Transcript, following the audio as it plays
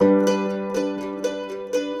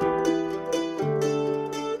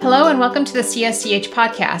welcome to the CSCH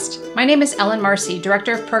podcast. My name is Ellen Marcy,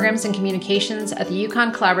 Director of Programs and Communications at the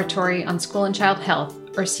UConn Collaboratory on School and Child Health,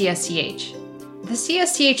 or CSCH. The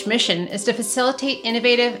CSCH mission is to facilitate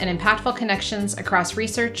innovative and impactful connections across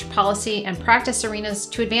research, policy, and practice arenas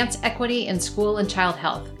to advance equity in school and child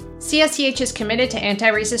health. CSCH is committed to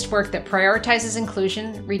anti-racist work that prioritizes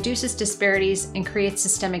inclusion, reduces disparities, and creates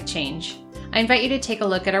systemic change. I invite you to take a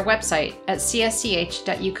look at our website at csch.uconn.edu.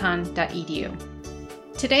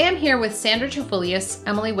 Today I'm here with Sandra Trefoulias,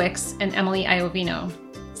 Emily Wicks, and Emily Iovino.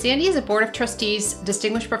 Sandy is a Board of Trustees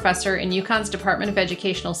Distinguished Professor in UConn's Department of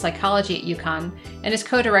Educational Psychology at UConn and is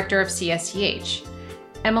co-director of CSCH.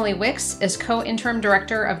 Emily Wicks is co-interim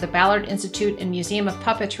director of the Ballard Institute and Museum of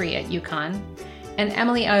Puppetry at UConn. And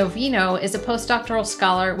Emily Iovino is a postdoctoral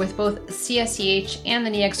scholar with both CSCH and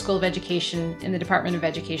the NEAG School of Education in the Department of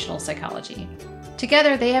Educational Psychology.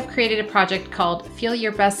 Together, they have created a project called Feel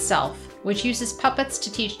Your Best Self, which uses puppets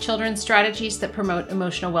to teach children strategies that promote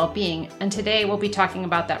emotional well-being. And today we'll be talking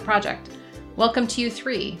about that project. Welcome to you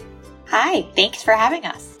three. Hi, thanks for having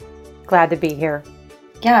us. Glad to be here.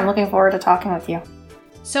 Yeah, I'm looking forward to talking with you.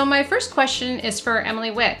 So my first question is for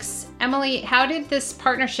Emily Wicks. Emily, how did this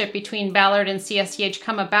partnership between Ballard and CSCH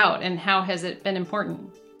come about, and how has it been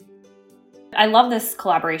important? I love this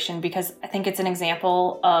collaboration because I think it's an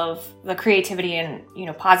example of the creativity and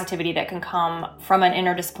positivity that can come from an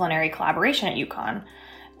interdisciplinary collaboration at UConn.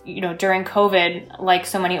 During COVID, like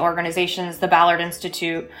so many organizations, the Ballard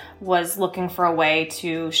Institute was looking for a way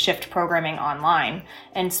to shift programming online.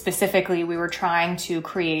 And specifically, we were trying to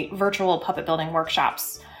create virtual puppet building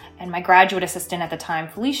workshops. And my graduate assistant at the time,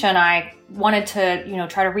 Felicia, and I wanted to,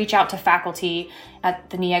 try to reach out to faculty at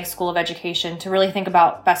the NEAG School of Education to really think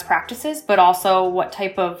about best practices, but also what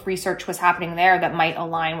type of research was happening there that might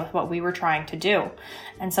align with what we were trying to do.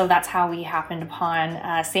 And so that's how we happened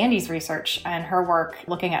upon Sandy's research and her work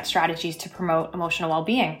looking at strategies to promote emotional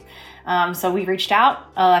well-being. So we reached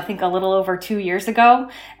out, I think a little over 2 years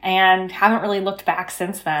ago, and haven't really looked back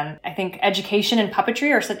since then. I think education and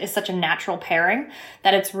puppetry is such a natural pairing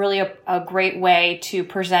that it's really a great way to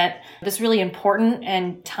present this really important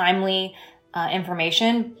and timely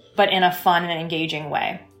information, but in a fun and engaging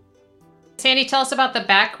way. Sandy, tell us about the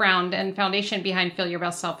background and foundation behind Feel Your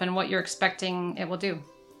Best Self and what you're expecting it will do.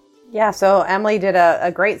 Yeah, so Emily did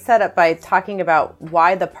a great setup by talking about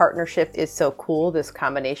why the partnership is so cool, this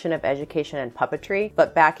combination of education and puppetry,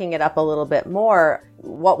 but backing it up a little bit more,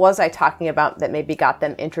 what was I talking about that maybe got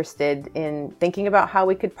them interested in thinking about how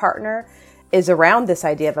we could partner is around this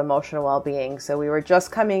idea of emotional well-being. So we were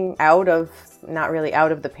just coming out of, not really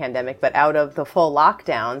out of the pandemic, but out of the full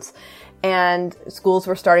lockdowns, and schools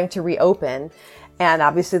were starting to reopen. And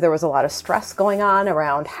obviously there was a lot of stress going on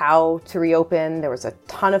around how to reopen. There was a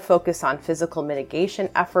ton of focus on physical mitigation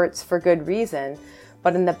efforts for good reason.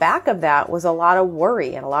 But in the back of that was a lot of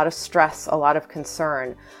worry and a lot of stress, a lot of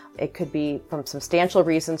concern. It could be from substantial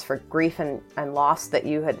reasons for grief and loss that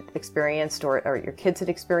you had experienced or your kids had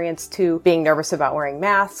experienced, to being nervous about wearing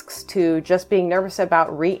masks, to just being nervous about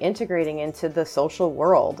reintegrating into the social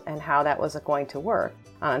world and how that was going to work.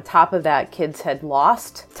 On top of that, kids had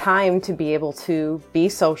lost time to be able to be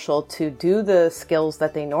social, to do the skills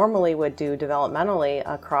that they normally would do developmentally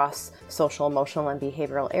across social, emotional, and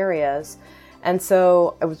behavioral areas. And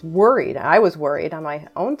so I was worried on my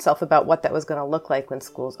own self about what that was going to look like when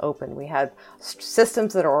schools opened. We had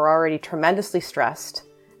systems that were already tremendously stressed,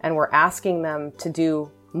 and we're asking them to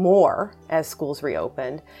do more as schools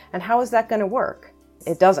reopened. And how is that going to work?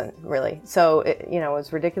 It doesn't really. So, it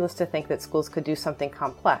was ridiculous to think that schools could do something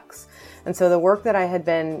complex. And so the work that I had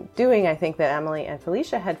been doing, I think that Emily and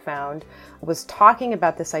Felicia had found, was talking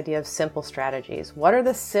about this idea of simple strategies. What are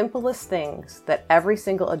the simplest things that every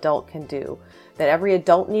single adult can do, that every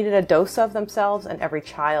adult needed a dose of themselves and every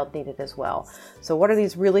child needed as well? So what are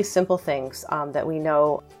these really simple things that we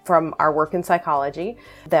know from our work in psychology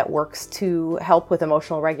that works to help with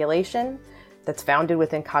emotional regulation, that's founded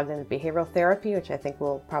within cognitive behavioral therapy, which I think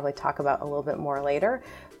we'll probably talk about a little bit more later.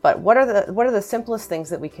 But what are the simplest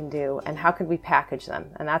things that we can do, and how can we package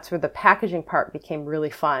them? And that's where the packaging part became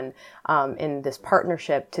really fun in this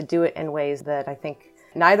partnership, to do it in ways that I think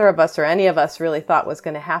neither of us or any of us really thought was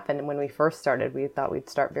going to happen when we first started. We thought we'd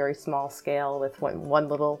start very small scale with one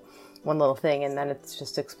little thing, and then it's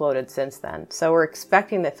just exploded since then. So we're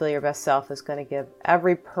expecting that Feel Your Best Self is going to give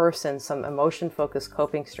every person some emotion-focused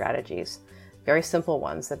coping strategies, very simple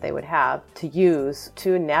ones that they would have to use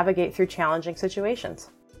to navigate through challenging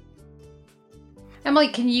situations. Emily,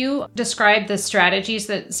 can you describe the strategies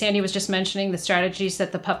that Sandy was just mentioning, the strategies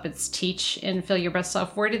that the puppets teach in Feel Your Best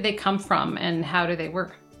Self? Where did they come from and how do they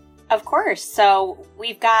work? Of course. So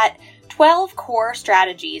we've got 12 core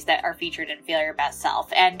strategies that are featured in Feel Your Best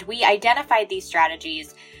Self. And we identified these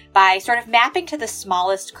strategies by sort of mapping to the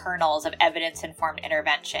smallest kernels of evidence-informed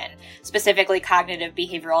intervention, specifically cognitive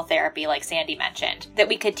behavioral therapy, like Sandy mentioned, that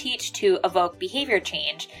we could teach to evoke behavior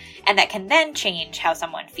change and that can then change how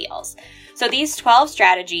someone feels. So these 12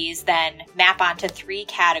 strategies then map onto 3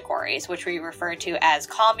 categories, which we refer to as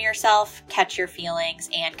calm yourself, catch your feelings,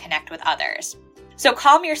 and connect with others. So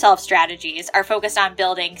calm yourself strategies are focused on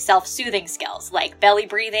building self-soothing skills like belly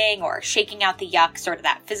breathing or shaking out the yuck, sort of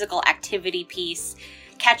that physical activity piece.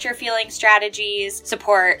 Catch your feeling strategies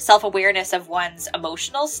support self-awareness of one's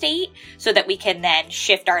emotional state so that we can then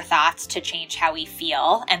shift our thoughts to change how we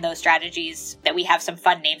feel. And those strategies that we have some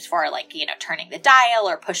fun names for, like, turning the dial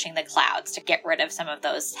or pushing the clouds to get rid of some of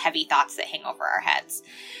those heavy thoughts that hang over our heads.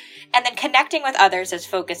 And then connecting with others is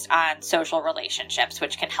focused on social relationships,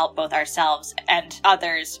 which can help both ourselves and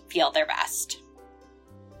others feel their best.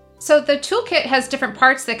 So the toolkit has different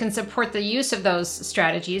parts that can support the use of those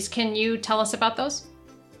strategies. Can you tell us about those?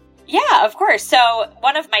 Yeah, of course. So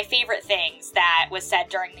one of my favorite things that was said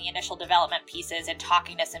during the initial development pieces and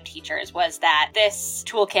talking to some teachers was that this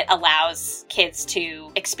toolkit allows kids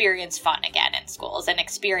to experience fun again in schools and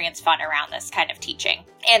experience fun around this kind of teaching.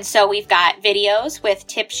 And so we've got videos with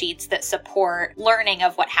tip sheets that support learning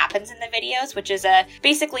of what happens in the videos, which is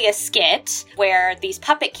basically a skit where these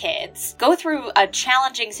puppet kids go through a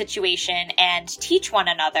challenging situation and teach one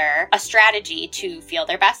another a strategy to feel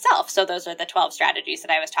their best self. So those are the 12 strategies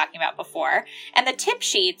that I was talking about before. And the tip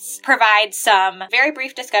sheets provide some very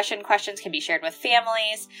brief discussion. Questions can be shared with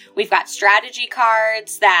families. We've got strategy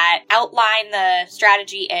cards that outline the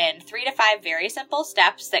strategy in 3 to 5 very simple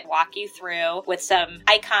steps that walk you through with some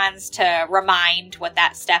icons to remind what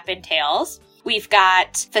that step entails. We've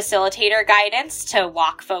got facilitator guidance to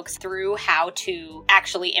walk folks through how to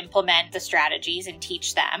actually implement the strategies and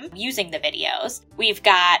teach them using the videos. We've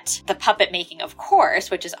got the puppet making, of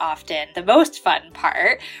course, which is often the most fun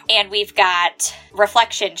part. And we've got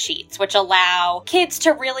reflection sheets, which allow kids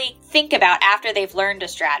to really think about after they've learned a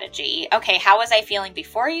strategy. Okay, how was I feeling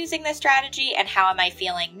before using this strategy? And how am I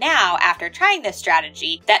feeling now after trying this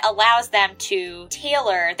strategy? That allows them to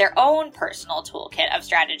tailor their own personal toolkit of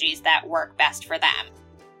strategies that work best for them.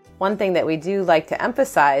 One thing that we do like to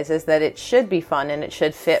emphasize is that it should be fun and it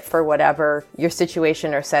should fit for whatever your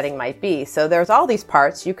situation or setting might be. So there's all these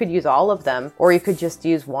parts. You could use all of them, or you could just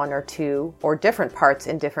use 1 or 2 or different parts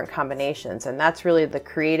in different combinations. And that's really the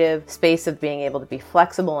creative space of being able to be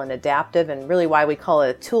flexible and adaptive, and really why we call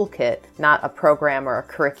it a toolkit, not a program or a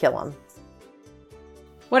curriculum.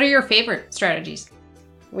 What are your favorite strategies?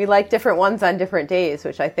 We like different ones on different days,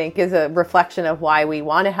 which I think is a reflection of why we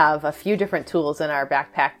want to have a few different tools in our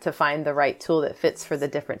backpack to find the right tool that fits for the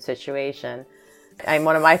different situation. And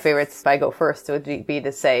one of my favorites, if I go first, would be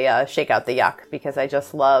to say shake out the yuck, because I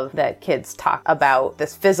just love that kids talk about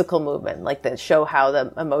this physical movement, like that show how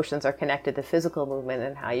the emotions are connected to physical movement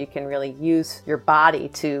and how you can really use your body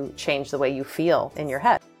to change the way you feel in your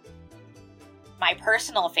head. My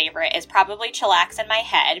personal favorite is probably Chillax in my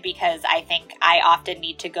head, because I think I often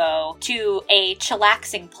need to go to a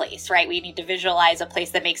chillaxing place, right? We need to visualize a place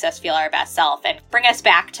that makes us feel our best self and bring us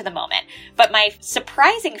back to the moment. But my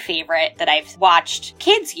surprising favorite that I've watched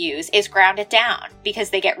kids use is Ground It Down, because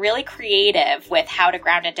they get really creative with how to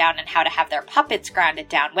ground it down and how to have their puppets ground it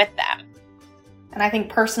down with them. And I think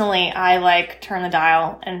personally, I like Turn the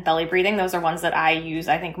Dial and belly breathing. Those are ones that I use,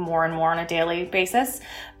 I think, more and more on a daily basis.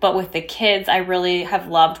 But with the kids, I really have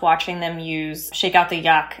loved watching them use Shake Out the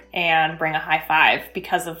Yuck and Bring a High Five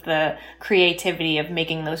because of the creativity of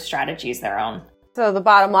making those strategies their own. So the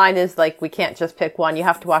bottom line is, like, we can't just pick one. You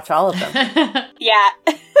have to watch all of them. Yeah.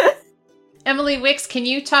 Emily Wicks, can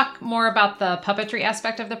you talk more about the puppetry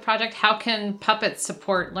aspect of the project? How can puppets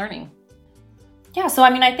support learning? Yeah, so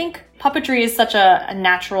I think puppetry is such a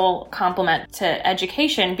natural complement to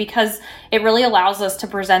education because it really allows us to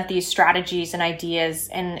present these strategies and ideas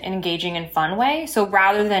in an engaging and fun way. So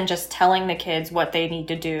rather than just telling the kids what they need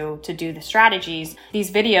to do the strategies,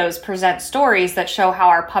 these videos present stories that show how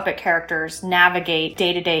our puppet characters navigate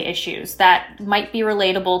day-to-day issues that might be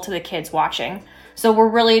relatable to the kids watching. So we're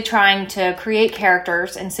really trying to create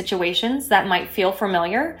characters and situations that might feel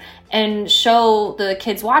familiar and show the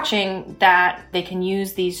kids watching that they can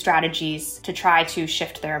use these strategies to try to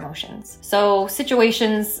shift their emotions. So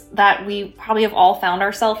situations that we probably have all found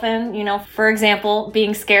ourselves in, for example,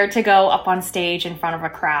 being scared to go up on stage in front of a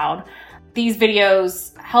crowd. These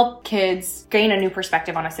videos help kids gain a new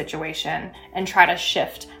perspective on a situation and try to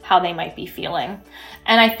shift how they might be feeling.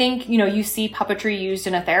 And I think, you see puppetry used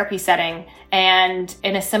in a therapy setting, and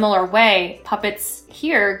in a similar way, puppets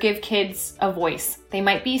here give kids a voice. They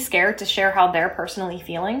might be scared to share how they're personally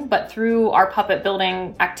feeling, but through our puppet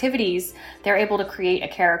building activities, they're able to create a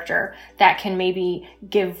character that can maybe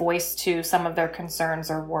give voice to some of their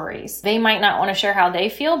concerns or worries. They might not want to share how they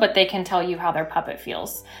feel, but they can tell you how their puppet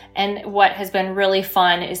feels. And what has been really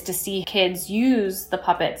fun is to see kids use the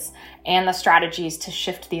puppets and the strategies to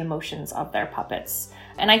shift the emotions of their puppets.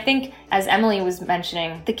 And I think, as Emily was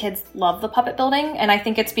mentioning, the kids love the puppet building. And I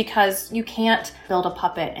think it's because you can't build a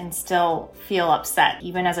puppet and still feel upset.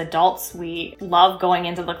 Even as adults, we love going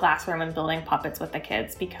into the classroom and building puppets with the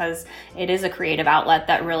kids because it is a creative outlet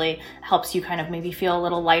that really helps you kind of maybe feel a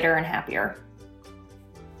little lighter and happier.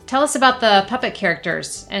 Tell us about the puppet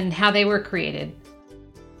characters and how they were created.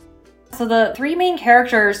 So the three main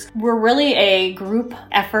characters were really a group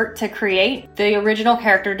effort to create. The original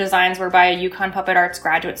character designs were by a UConn Puppet Arts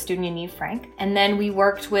graduate student, Yaniv Frank. And then we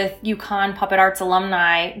worked with UConn Puppet Arts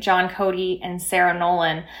alumni, John Cody and Sarah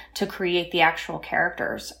Nolan, to create the actual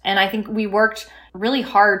characters. And I think we worked really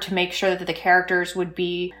hard to make sure that the characters would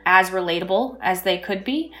be as relatable as they could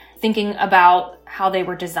be, thinking about how they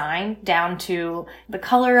were designed down to the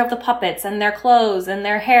color of the puppets and their clothes and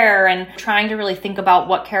their hair, and trying to really think about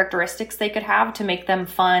what characteristics they could have to make them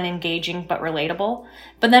fun, engaging, but relatable.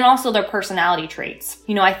 But then also their personality traits.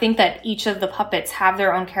 I think that each of the puppets have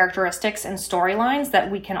their own characteristics and storylines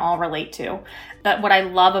that we can all relate to. That what I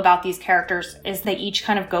love about these characters is they each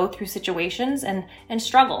kind of go through situations and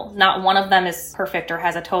struggle. Not one of them is perfect or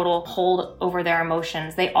has a total hold over their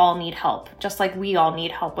emotions. They all need help, just like we all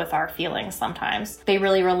need help with our feelings sometimes. They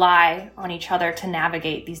really rely on each other to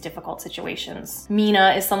navigate these difficult situations.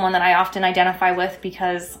 Mina is someone that I often identify with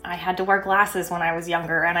because I had to wear glasses when I was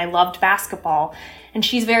younger and I loved basketball. And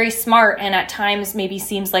she's very smart and at times maybe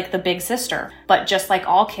seems like the big sister. But just like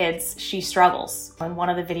all kids, she struggles. In one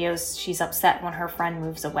of the videos, she's upset when her friend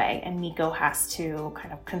moves away and Nico has to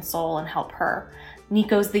kind of console and help her.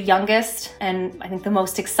 Nico's the youngest and I think the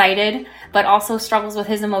most excited, but also struggles with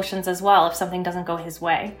his emotions as well if something doesn't go his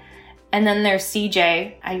way. And then there's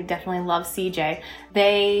CJ. I definitely love CJ.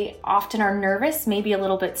 They often are nervous, maybe a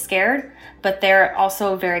little bit scared, but they're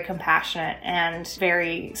also very compassionate and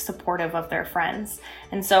very supportive of their friends.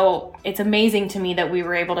 And so it's amazing to me that we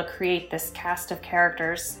were able to create this cast of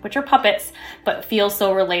characters, which are puppets, but feel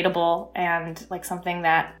so relatable and like something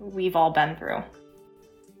that we've all been through.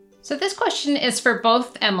 So this question is for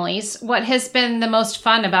both Emilys. What has been the most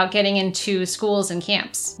fun about getting into schools and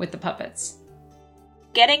camps with the puppets?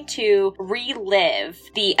 Getting to relive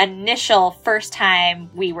the initial first time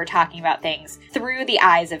we were talking about things through the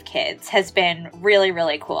eyes of kids has been really,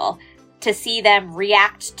 really cool. To see them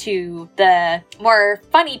react to the more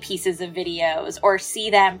funny pieces of videos or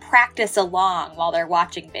see them practice along while they're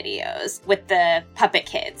watching videos with the puppet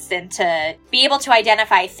kids, and to be able to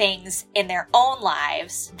identify things in their own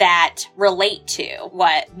lives that relate to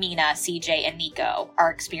what Mina, CJ, and Nico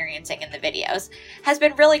are experiencing in the videos has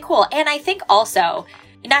been really cool. And I think also,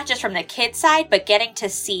 not just from the kids side, but getting to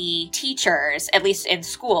see teachers, at least in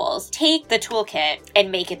schools, take the toolkit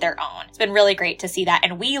and make it their own. It's been really great to see that.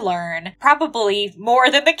 And we learn probably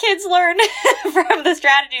more than the kids learn from the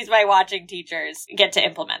strategies by watching teachers get to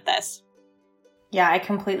implement this. Yeah, I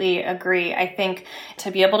completely agree. I think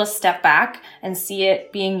to be able to step back and see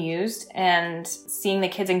it being used and seeing the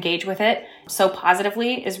kids engage with it so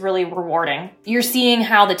positively is really rewarding. You're seeing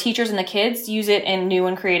how the teachers and the kids use it in new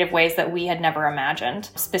and creative ways that we had never imagined.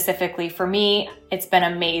 Specifically for me, it's been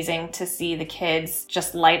amazing to see the kids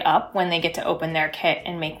just light up when they get to open their kit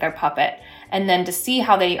and make their puppet. And then to see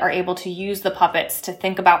how they are able to use the puppets to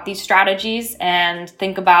think about these strategies and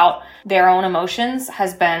think about their own emotions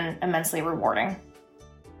has been immensely rewarding.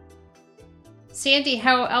 Sandy,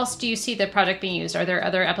 how else do you see the project being used? Are there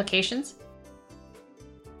other applications?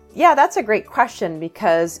 Yeah, that's a great question,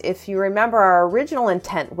 because if you remember, our original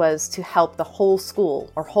intent was to help the whole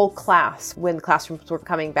school or whole class when classrooms were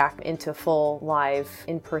coming back into full live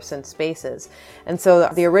in-person spaces. And so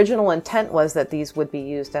the original intent was that these would be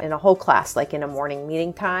used in a whole class, like in a morning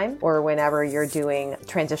meeting time or whenever you're doing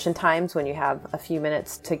transition times when you have a few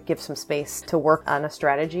minutes to give some space to work on a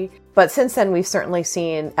strategy. But since then, we've certainly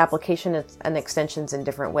seen applications and extensions in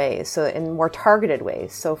different ways, so in more targeted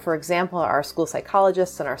ways. So for example, our school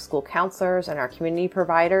psychologists and our school counselors and our community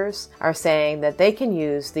providers are saying that they can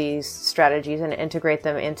use these strategies and integrate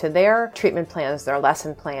them into their treatment plans, their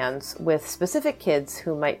lesson plans, with specific kids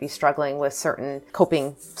who might be struggling with certain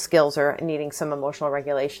coping skills or needing some emotional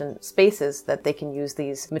regulation spaces, that they can use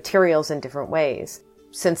these materials in different ways.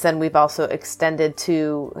 Since then, we've also extended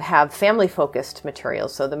to have family-focused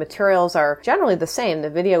materials. So the materials are generally the same. The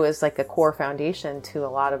video is like a core foundation to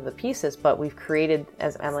a lot of the pieces, but we've created,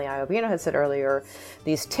 as Emily Iovino had said earlier,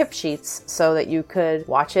 these tip sheets so that you could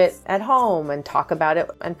watch it at home and talk about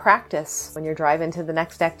it and practice when you're driving to the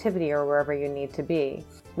next activity or wherever you need to be.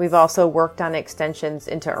 We've also worked on extensions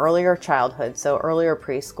into earlier childhood, so earlier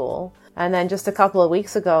preschool. And then just a couple of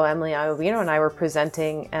weeks ago, Emily Iovino and I were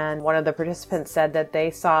presenting, and one of the participants said that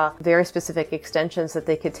they saw very specific extensions that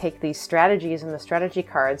they could take these strategies and the strategy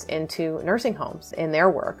cards into nursing homes in their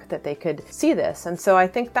work, that they could see this. And so I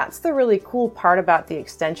think that's the really cool part about the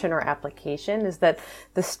extension or application, is that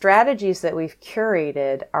the strategies that we've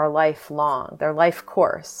curated are lifelong, they're life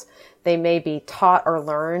course. They may be taught or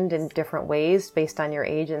learned in different ways based on your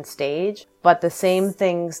age and stage, but the same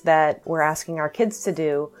things that we're asking our kids to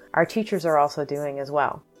do, our teachers are also doing as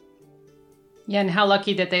well. Yeah, and how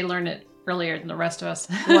lucky that they learn it earlier than the rest of us.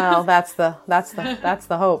 Well, that's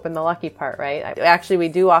the hope and the lucky part, right? Actually, we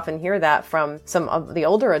do often hear that from some of the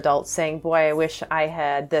older adults saying, boy, I wish I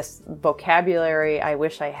had this vocabulary. I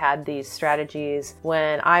wish I had these strategies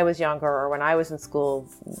when I was younger or when I was in school.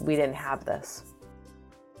 We didn't have this.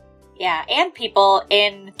 Yeah, and people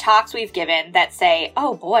in talks we've given that say,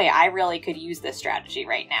 oh boy, I really could use this strategy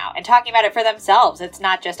right now. And talking about it for themselves. It's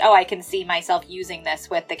not just, oh, I can see myself using this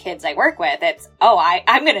with the kids I work with. It's, oh,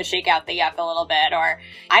 I'm going to shake out the yuck a little bit, or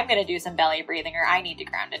I'm going to do some belly breathing, or I need to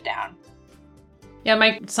ground it down. Yeah,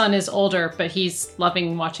 my son is older, but he's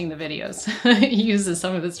loving watching the videos. He uses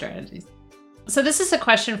some of the strategies. So this is a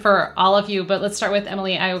question for all of you, but let's start with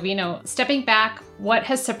Emily Iovino. Stepping back, what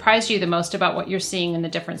has surprised you the most about what you're seeing in the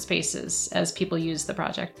different spaces as people use the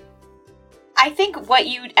project? I think what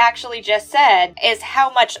you actually just said is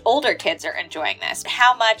how much older kids are enjoying this.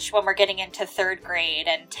 How much when we're getting into third grade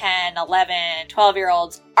and 10, 11,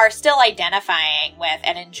 12-year-olds are still identifying with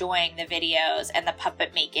and enjoying the videos and the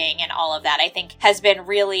puppet making and all of that, I think has been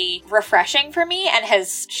really refreshing for me and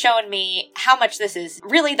has shown me how much this is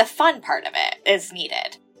really the fun part of it is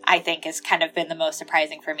needed. I think has kind of been the most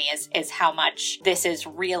surprising for me is how much this is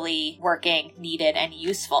really working, needed, and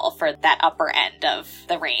useful for that upper end of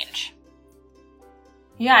the range.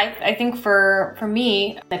 Yeah, I think for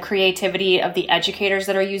me, the creativity of the educators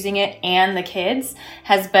that are using it and the kids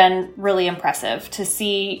has been really impressive to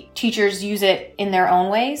see teachers use it in their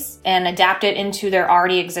own ways and adapt it into their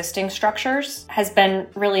already existing structures has been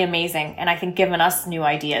really amazing, and I think given us new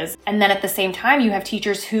ideas. And then at the same time, you have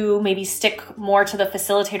teachers who maybe stick more to the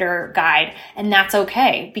facilitator guide, and that's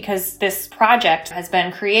okay because this project has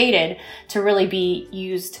been created to really be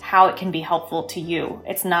used how it can be helpful to you.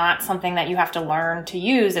 It's not something that you have to learn to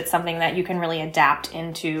use. It's something that you can really adapt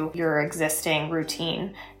into your existing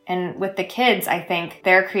routine. And with the kids, I think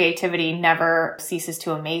their creativity never ceases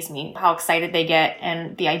to amaze me. How excited they get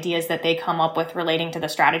and the ideas that they come up with relating to the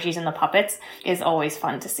strategies and the puppets is always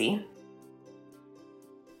fun to see.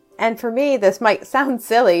 And for me, this might sound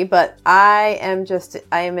silly, but I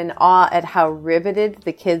am in awe at how riveted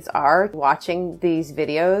the kids are watching these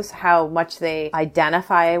videos, how much they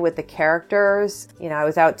identify with the characters. You know, I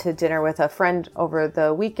was out to dinner with a friend over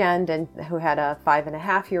the weekend and who had a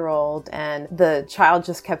 5.5-year-old, and the child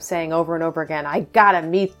just kept saying over and over again, I gotta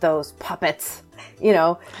meet those puppets. You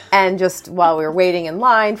know, and just while we were waiting in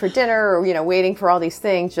line for dinner or, you know, waiting for all these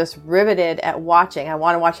things, just riveted at watching. I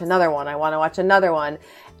want to watch another one. I want to watch another one.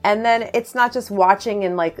 And then it's not just watching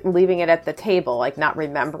and like leaving it at the table, like not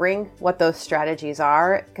remembering what those strategies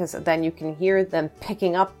are, because then you can hear them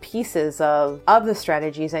picking up pieces of the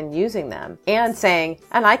strategies and using them and saying,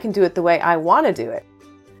 and I can do it the way I want to do it.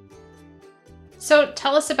 So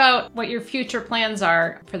tell us about what your future plans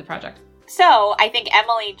are for the project. So I think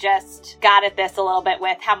Emily just got at this a little bit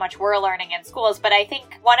with how much we're learning in schools, but I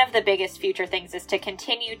think one of the biggest future things is to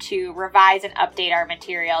continue to revise and update our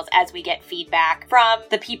materials as we get feedback from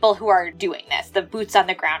the people who are doing this, the boots on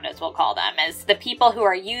the ground as we'll call them, as the people who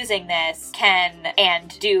are using this can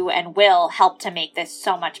and do and will help to make this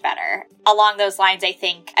so much better. Along those lines, I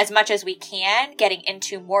think as much as we can, getting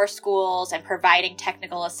into more schools and providing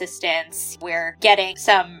technical assistance. We're getting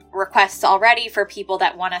some requests already for people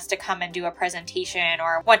that want us to come and do a presentation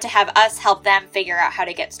or want to have us help them figure out how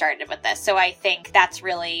to get started with this. So I think that's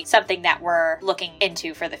really something that we're looking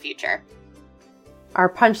into for the future. Our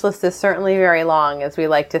punch list is certainly very long, as we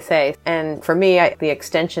like to say. And for me, the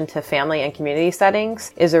extension to family and community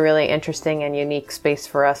settings is a really interesting and unique space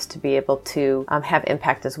for us to be able to have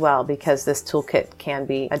impact as well, because this toolkit can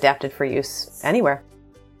be adapted for use anywhere.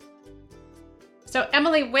 So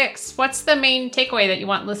Emily Wicks, what's the main takeaway that you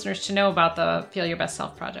want listeners to know about the Feel Your Best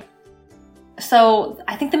Self project? So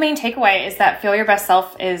I think the main takeaway is that Feel Your Best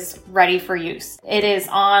Self is ready for use. It is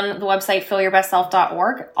on the website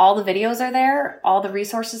feelyourbestself.org. All the videos are there. All the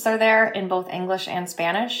resources are there in both English and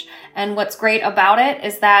Spanish. And what's great about it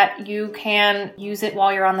is that you can use it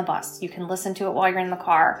while you're on the bus. You can listen to it while you're in the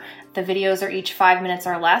car. The videos are each 5 minutes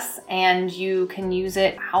or less, and you can use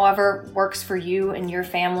it however works for you and your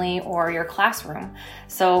family or your classroom.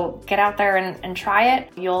 So get out there and try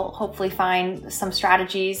it. You'll hopefully find some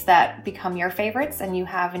strategies that become your favorites and you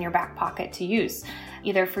have in your back pocket to use,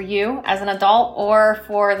 either for you as an adult or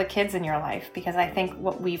for the kids in your life, because I think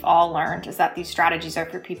what we've all learned is that these strategies are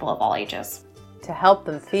for people of all ages. To help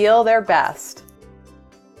them feel their best.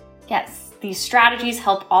 Yes, these strategies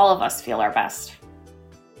help all of us feel our best.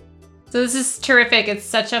 So this is terrific. It's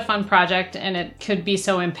such a fun project and it could be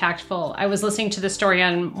so impactful. I was listening to the story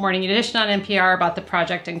on Morning Edition on NPR about the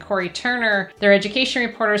project, and Corey Turner, their education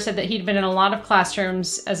reporter, said that he'd been in a lot of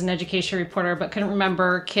classrooms as an education reporter but couldn't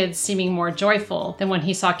remember kids seeming more joyful than when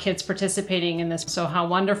he saw kids participating in this. So how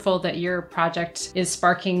wonderful that your project is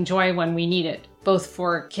sparking joy when we need it, both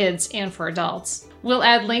for kids and for adults. We'll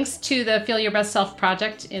add links to the Feel Your Best Self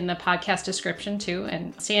project in the podcast description too.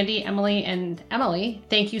 And Sandy, Emily, and Emily,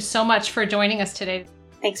 thank you so much for joining us today.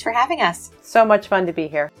 Thanks for having us. So much fun to be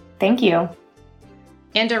here. Thank you.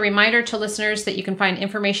 And a reminder to listeners that you can find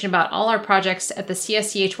information about all our projects at the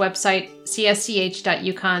CSCH website,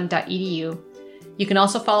 csch.uconn.edu. You can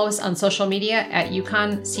also follow us on social media at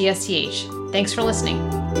UConn CSCH. Thanks for listening.